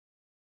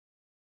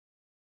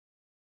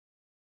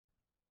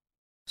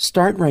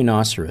Start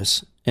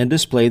Rhinoceros and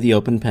display the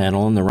open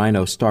panel in the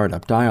Rhino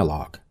Startup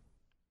dialog.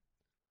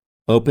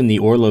 Open the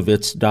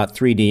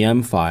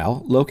Orlovits.3dm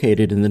file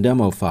located in the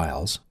demo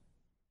files,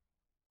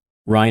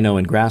 Rhino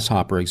and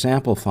Grasshopper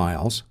example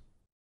files,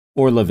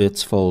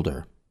 Orlovits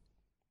folder.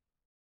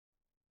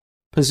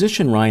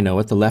 Position Rhino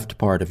at the left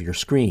part of your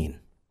screen.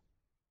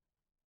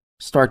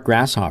 Start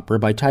Grasshopper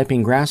by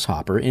typing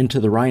Grasshopper into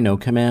the Rhino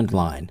command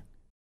line.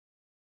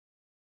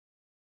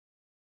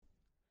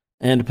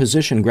 And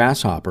position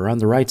Grasshopper on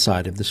the right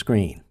side of the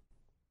screen.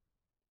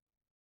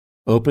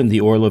 Open the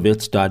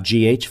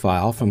Orlovits.gh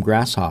file from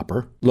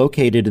Grasshopper,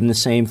 located in the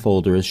same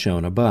folder as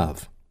shown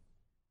above.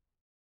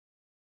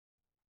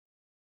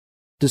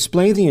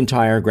 Display the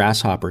entire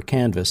Grasshopper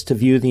canvas to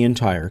view the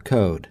entire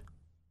code.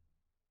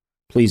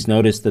 Please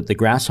notice that the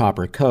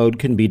Grasshopper code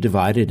can be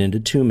divided into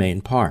two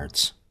main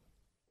parts.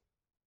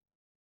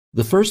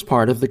 The first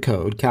part of the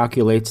code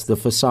calculates the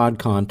facade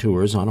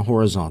contours on a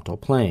horizontal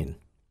plane.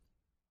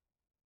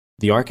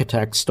 The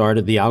architect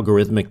started the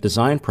algorithmic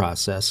design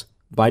process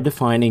by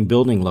defining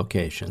building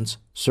locations,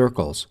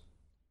 circles,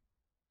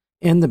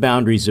 and the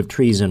boundaries of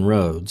trees and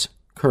roads,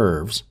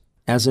 curves,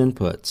 as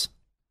inputs.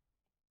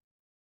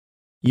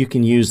 You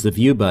can use the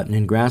View button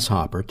in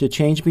Grasshopper to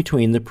change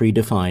between the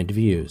predefined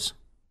views.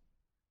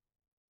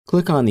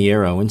 Click on the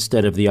arrow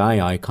instead of the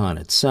eye icon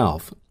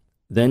itself,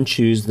 then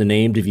choose the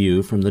named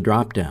view from the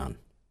drop-down.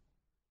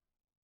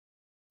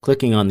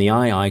 Clicking on the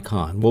eye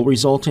icon will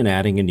result in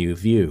adding a new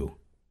view.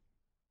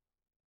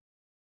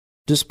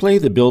 Display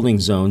the building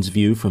zones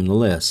view from the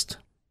list.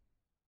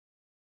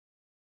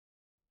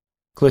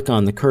 Click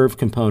on the curve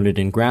component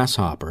in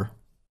Grasshopper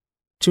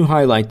to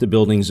highlight the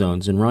building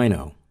zones in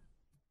Rhino.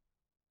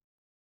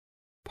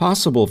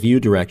 Possible view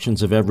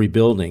directions of every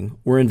building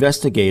were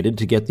investigated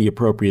to get the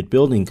appropriate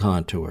building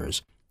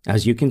contours,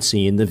 as you can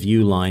see in the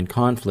View Line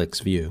Conflicts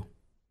view.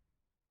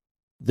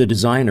 The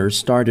designers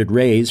started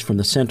rays from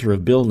the center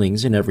of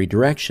buildings in every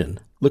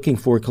direction, looking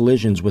for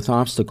collisions with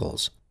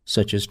obstacles,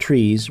 such as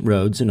trees,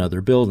 roads, and other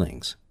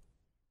buildings.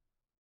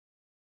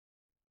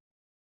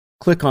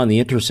 Click on the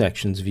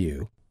Intersections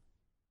view,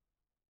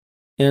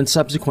 and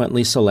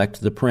subsequently select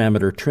the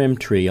parameter trim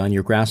tree on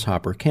your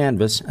Grasshopper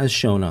canvas as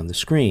shown on the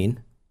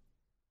screen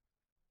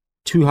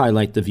to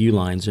highlight the view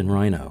lines in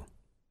Rhino.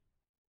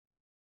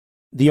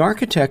 The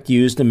architect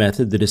used a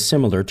method that is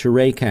similar to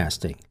ray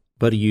casting,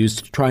 but he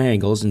used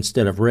triangles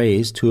instead of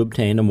rays to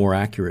obtain a more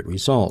accurate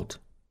result.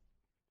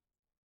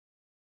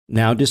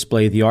 Now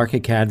display the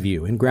ARCHICAD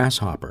view in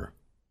Grasshopper.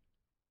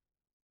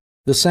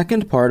 The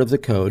second part of the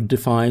code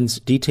defines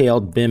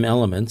detailed BIM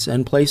elements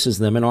and places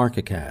them in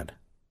ARCHICAD.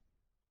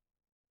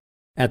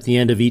 At the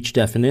end of each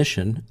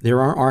definition,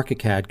 there are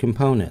ARCHICAD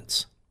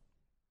components.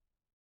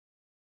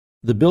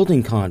 The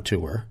building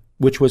contour,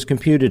 which was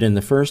computed in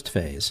the first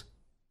phase,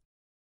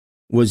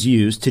 was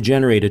used to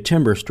generate a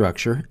timber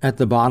structure at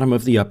the bottom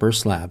of the upper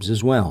slabs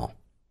as well.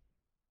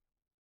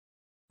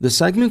 The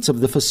segments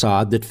of the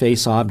facade that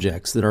face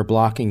objects that are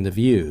blocking the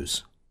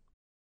views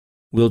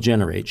will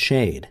generate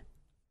shade.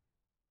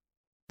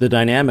 The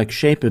dynamic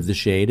shape of the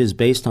shade is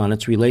based on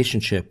its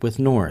relationship with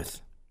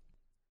north.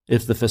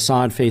 If the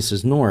facade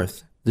faces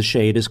north, the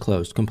shade is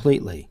closed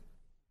completely.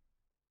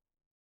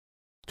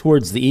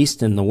 Towards the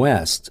east and the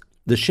west,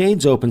 the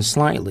shades open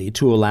slightly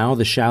to allow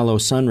the shallow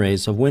sun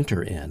rays of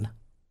winter in,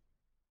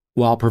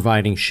 while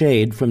providing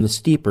shade from the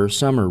steeper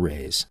summer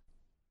rays.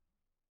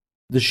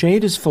 The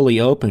shade is fully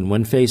open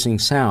when facing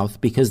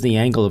south because the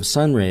angle of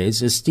sun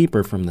rays is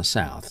steeper from the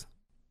south.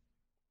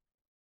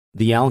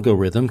 The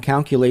algorithm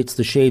calculates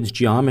the shade's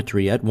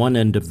geometry at one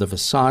end of the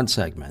facade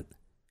segment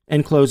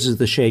and closes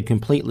the shade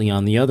completely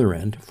on the other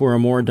end for a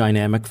more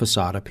dynamic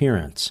facade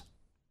appearance.